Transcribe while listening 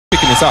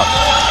picking this up.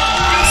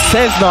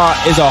 Ceznar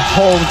is a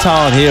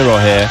hometown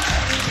hero here.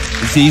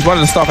 You see, he's one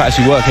of the staff that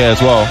actually work here as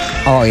well.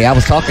 Oh yeah, I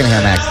was talking to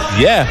him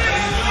actually. Yeah,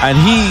 and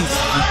he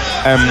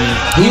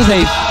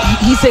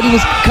said he was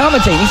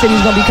commentating. He said he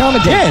was gonna be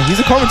commentating. Yeah, he's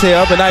a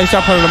commentator, but now he's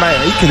jumping on the mic.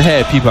 You can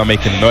hear people are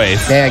making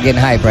noise. They're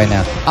getting hype right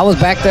now. I was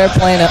back there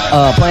playing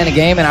a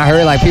game, and I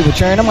heard like people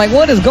cheering. I'm like,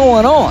 what is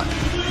going on?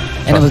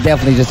 And it was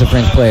definitely just a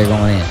French player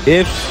going in.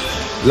 If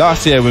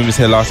last year, when we was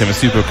here last year, when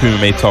Super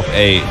Akuma made top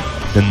 8,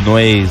 the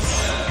noise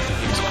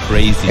was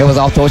crazy. It was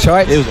off the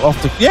charts? It was off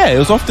the, it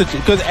was off the,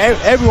 because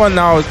everyone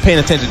now is paying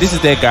attention. This is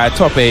their guy,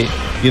 top 8.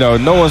 You know,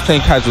 no one's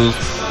playing casuals.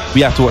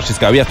 We have to watch this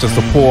guy. We have to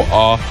support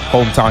our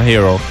hometown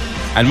hero.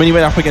 And when he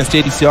went up against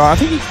JDCR, I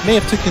think he may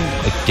have taken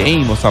a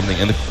game or something,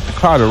 and the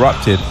crowd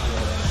erupted.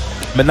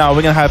 But now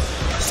we're going to have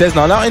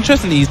Ceznar. Now,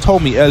 interestingly, he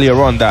told me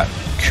earlier on that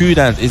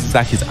Qudans is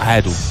like his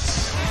idol.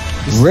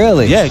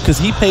 Really? Yeah, because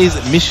he plays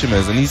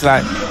Mishimas, and he's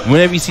like,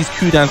 whenever he sees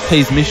Qudans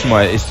plays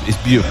Mishima, it's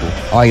beautiful.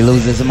 Oh, he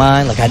loses his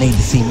mind? Like, I need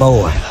to see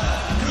more.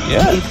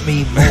 Yeah. Give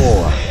me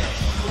more.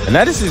 And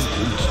now this is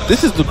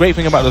the great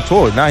thing about the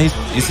tour. Now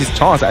it's his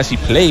chance to actually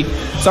play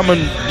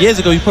someone years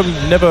ago he probably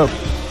never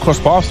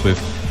crossed paths with.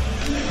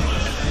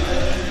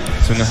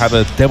 So we're going to have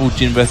a Devil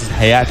Jin versus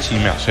Heihachi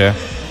match here.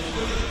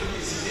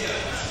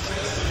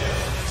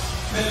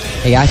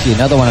 Heihachi,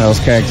 another one of those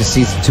characters,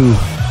 season 2.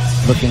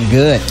 Looking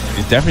good.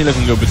 He's definitely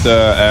looking good with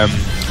the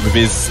with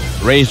his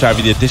rage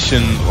driver, the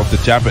addition of the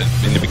jab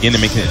in the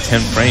beginning, making it 10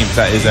 frames.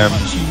 That is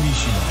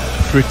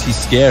pretty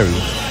scary.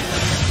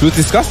 We were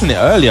discussing it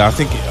earlier. I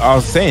think I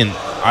was saying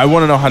I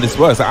want to know how this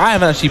works. I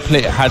haven't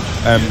actually had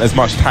as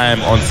much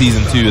time on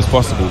season 2 as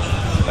possible.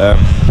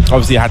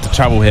 Obviously, I had to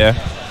travel here,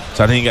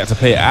 so I didn't get to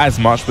play it as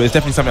much. But it's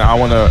definitely something I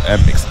want to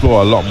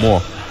explore a lot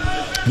more.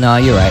 No,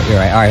 you're right. You're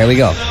right. All right, here we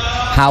go.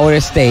 Howard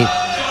Estate.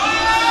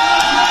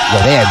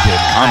 Well, they're good.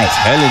 I'm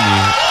telling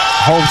you,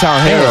 hometown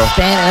hero. They're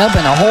standing up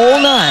in the whole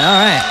 9. All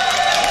right.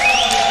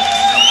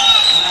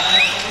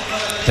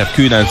 Have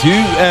Qudans, who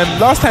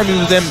last time he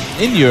was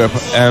in Europe,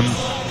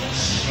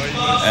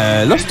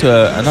 lost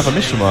to another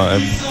Mishima,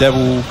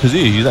 Devil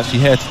Kazoo, who's actually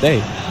here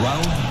today.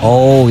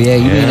 Oh yeah,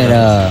 you mean it?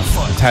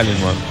 Italian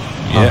one.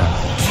 Yeah.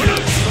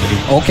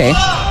 Okay.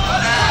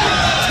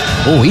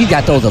 Oh, he's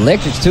got those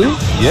electrics too.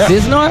 Yeah.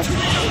 Ceznar.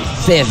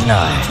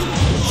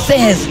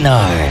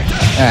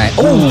 All right.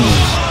 Oh.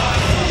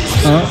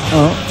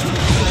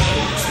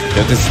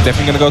 Yeah, this is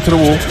definitely gonna go to the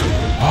wall.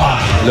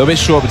 A little bit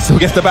short, but still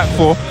gets the back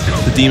 4.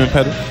 The demon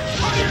pedal.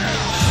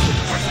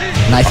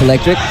 Nice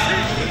electric.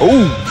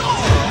 Oh.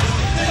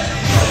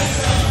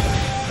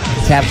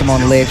 Taps him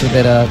on the legs with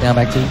that down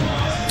back 2.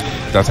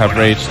 Does have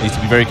rage. Needs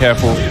to be very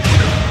careful.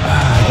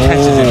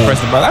 Catches it,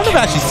 pressing, but I've never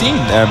actually seen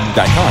that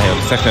guy on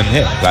the second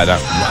hit like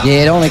that.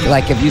 Yeah, it only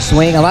like if you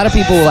swing. A lot of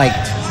people like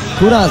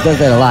Qudans does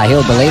that a lot.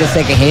 He'll delay the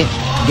second hit,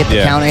 get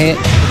the counter hit.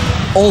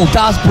 Oh,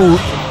 Das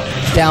boot.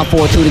 Down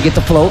 4-2 to get the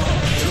float.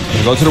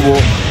 Go to the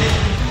wall.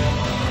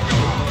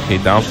 Okay,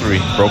 down 3.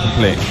 Broken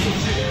play.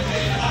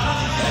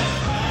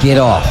 Get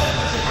off.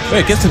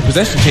 Wait, gets to the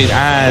possession chain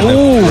and a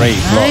great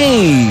block.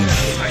 Nice.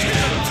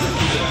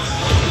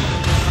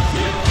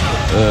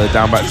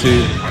 Down back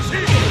 2.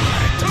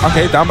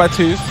 Okay, down by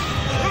 2s.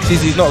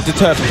 Sees he's not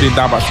deterred from doing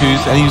down by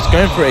 2s, and he's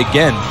going for it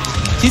again.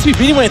 Seems to be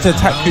really wanting to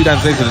attack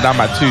Qudans legs with the down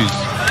by 2s.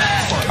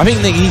 I think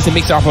he needs to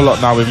mix it up a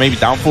lot now with maybe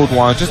down forward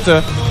 1, just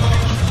to,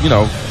 you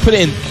know, put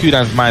it in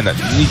Qudans' mind that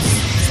he needs to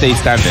stay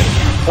standing.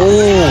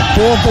 Oh,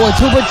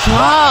 4-4-2, but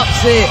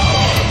drops it.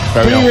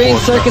 3-ring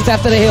circus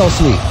after the hill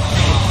sweep.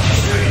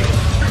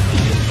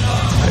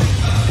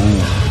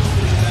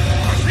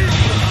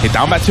 Okay,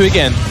 down by 2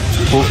 again.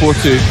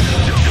 4-4-2.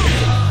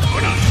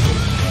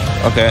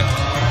 Okay.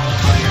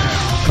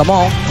 Come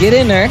on, get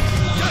in there.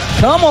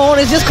 Come on,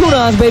 it's just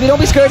Qudans, baby. Don't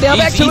be scared. Down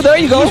back 2. There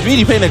you go. He's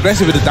really playing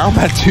aggressive with the down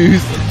back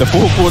 2s, the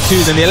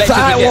 4-4-2s, and the electric.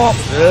 Sidewalk.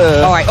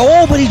 All right.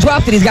 Oh, but he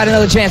dropped it. He's got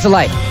another chance of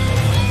life.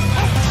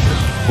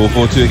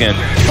 4-4-2 again.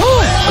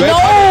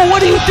 No,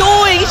 what are you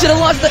doing? He should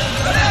have launched the...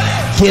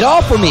 Get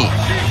off of me.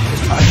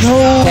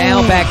 No.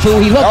 Down back 2.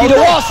 He lucky the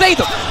wall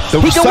saved him.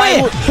 He can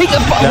win. He can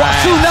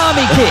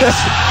tsunami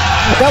kicks.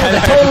 That was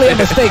totally a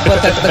mistake,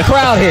 but the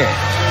crowd here,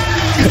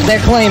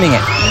 they're claiming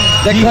it.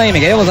 They're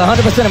claiming it. It was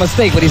 100% a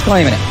mistake, but he's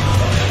claiming it.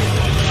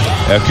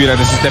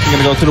 Qudans, this is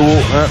definitely going to go to the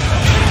wall.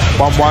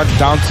 1-1,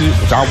 down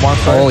 1.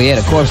 Sorry. Oh, yeah,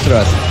 the corpse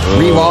thrust.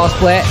 Re-wall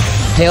splat,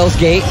 Hell's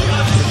Gate.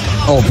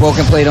 Oh,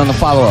 broken plate on the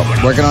follow-up.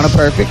 Working on a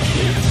perfect.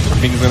 I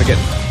think he's going to get...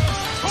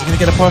 Is he going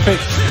to get a perfect?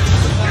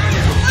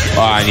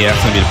 Oh, and yeah, that's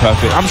going to be the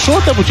perfect. I'm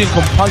sure Double Jin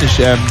can punish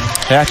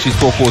Heihachi's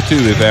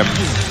 4-4-2 with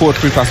forward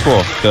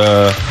 3+4.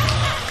 The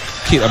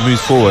kick that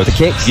moves forward. The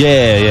kicks?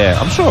 Yeah,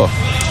 I'm sure.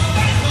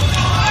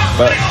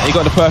 But he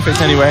got the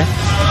perfect anyway.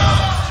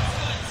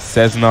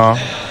 Ceznar.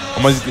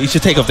 He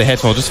should take off the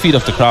headphones. Just feed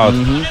off the crowd.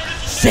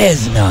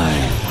 Ceznar.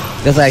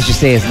 That's how I should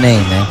say his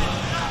name, man.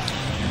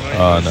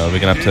 Oh no, we're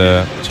gonna have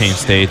to change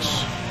stage.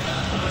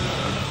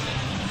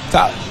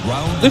 So,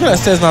 looking at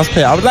Ceznar's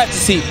play, I would like to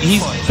see.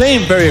 He's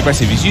playing very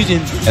aggressive. He's using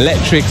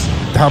electrics,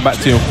 down back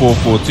 2 and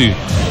 4-4-2.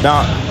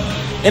 Now,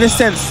 in a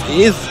sense, it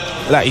is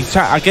like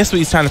I guess what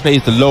he's trying to play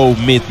is the low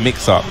mid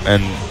mix up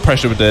and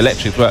pressure with the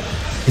electrics, but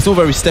it's all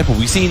very steppable.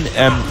 We've seen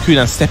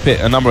Qudans step it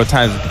a number of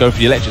times and go for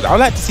the electrics. I would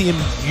like to see him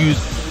use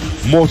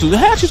more tools.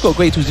 Heihachi's got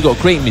great tools. He's got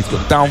great mids, he's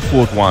got down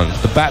forward ones,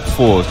 the back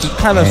fours, just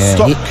kind of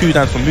stop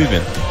Qudans from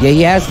moving. Yeah,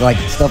 he has like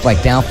stuff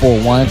like down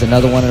forward ones,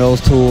 another one of those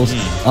tools.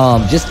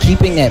 Just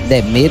keeping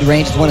that mid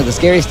range is one of the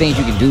scariest things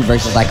you can do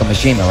versus like a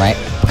Mishima, right?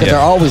 Because they're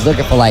always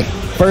looking for like,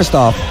 first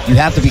off, you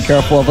have to be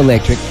careful of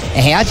electric.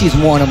 And Heihachi's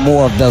one of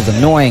more of those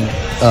annoying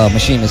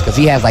Mishimas because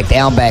he has like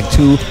down back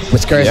 2,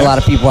 which scares a lot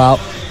of people out.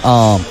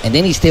 And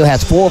then he still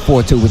has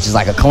 4-4-2, which is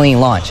like a clean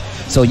launch.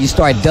 So you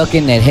start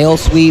ducking that hell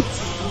sweep,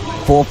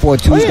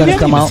 4-4-2 is going to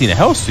come out. Seen a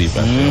hell sweep.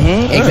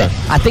 Exactly.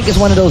 I think it's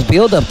one of those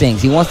build-up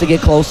things. He wants to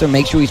get closer,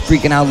 make sure he's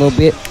freaking out a little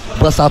bit,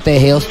 bust out that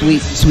hell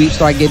sweep,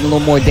 start getting a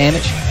little more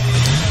damage.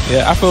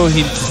 Yeah, I feel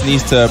he just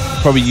needs to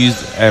probably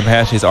use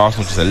Heihachi's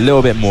arsenal just a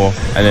little bit more,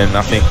 and then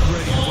I think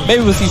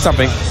maybe we'll see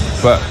something.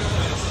 But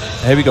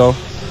here we go.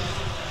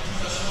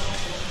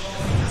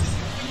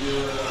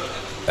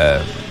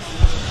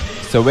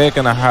 So we're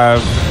gonna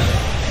have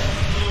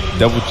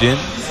double Jin.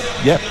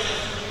 Yep.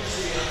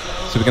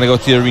 So we're gonna go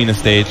to the arena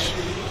stage.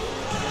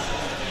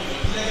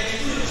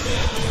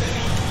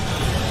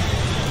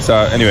 So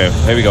anyway,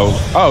 here we go.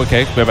 Oh,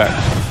 okay, we're back.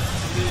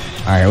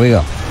 All right, here we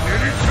go.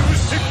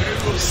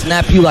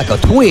 Snap you like a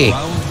twig,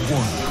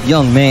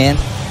 young man.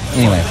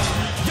 Anyway.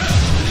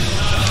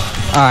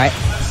 All right.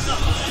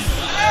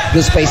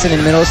 Good spacing in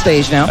the middle of the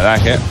stage now. I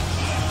like it.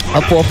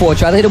 Up 4-4.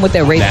 Try to hit him with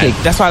that race kick.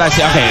 That's why I like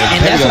it. Okay.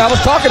 And that's what I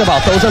was talking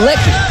about. Those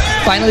electric.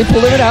 Finally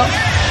pulling it out.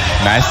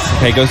 Nice.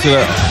 Okay, goes to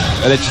the.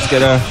 Let's just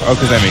get a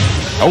Okazemi.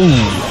 Oh.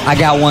 I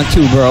got one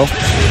too, bro.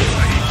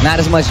 Not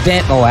as much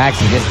damage. Oh,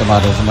 actually, just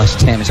about as much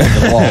damage to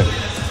the wall.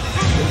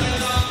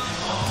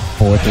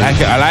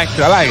 4-3. I like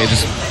it.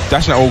 Just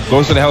dashing it. Oh,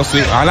 goes for the hell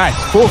sweep. I like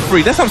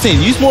 4-3. That's what I'm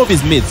saying. Use more of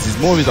his mids. Use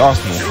more of his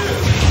arsenal.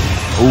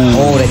 Ooh.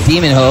 Oh, that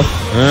demon hoof.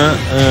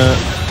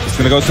 It's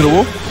gonna go to the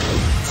wall.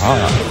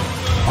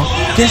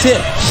 That's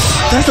it.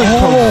 That's a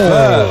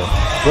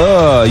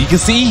bro. You can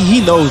see he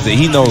knows it.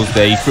 He knows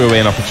that he threw away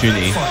an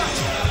opportunity.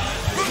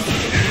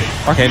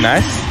 Okay,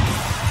 nice.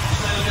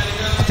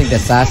 I think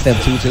that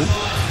sidestep too.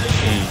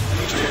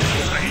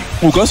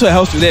 Well, goes for a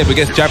hell sweep there, but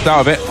gets jabbed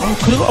out of it. Oh,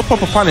 could have got a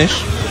proper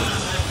punish.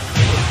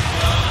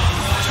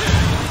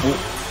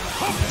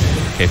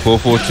 Okay,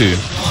 4-4-2.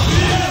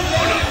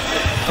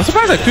 I'm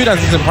surprised that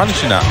Qudans isn't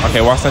punishing that.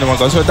 Okay, while standing one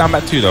goes for a down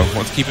back 2 though.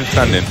 Wants to keep him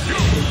standing.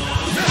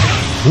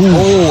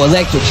 Oh,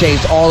 electric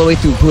chased all the way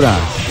through Qudans.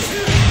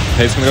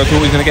 Okay, he's gonna go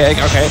through. He's gonna get.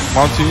 Okay,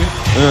 1-2.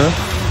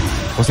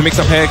 What's the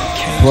mix up here?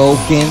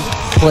 Broken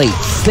plate.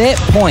 Set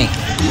point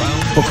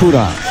for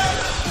Qudans.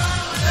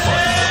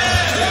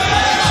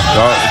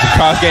 Oh, the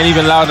crowd's getting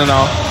even louder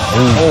now.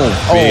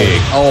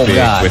 Big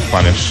God. With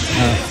punish.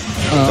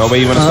 No way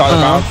you want to start the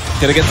round.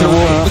 Gonna get to the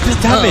wall. Look at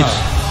the damage.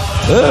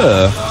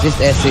 Just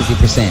at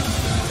 60%.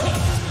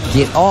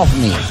 Get off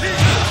me.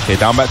 Okay,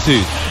 down back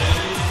 2.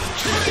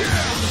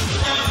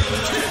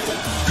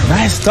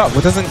 Nice stuff,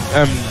 but doesn't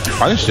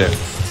punish it.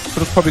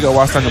 Could have probably got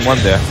while standing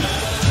 1 there.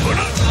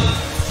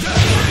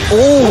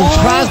 Oh,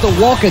 tries to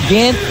walk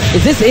again.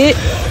 Is this it?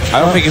 I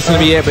don't think it's going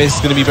to be it, but it's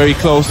going to be very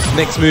close.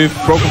 Next move,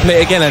 broken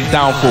plate again, and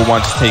down for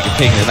 1, just taking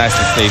it nice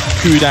and safe.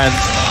 Qudans,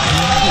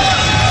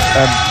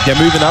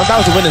 moving on. That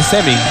was a winning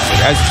semi.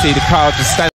 As you see, the crowd just standing.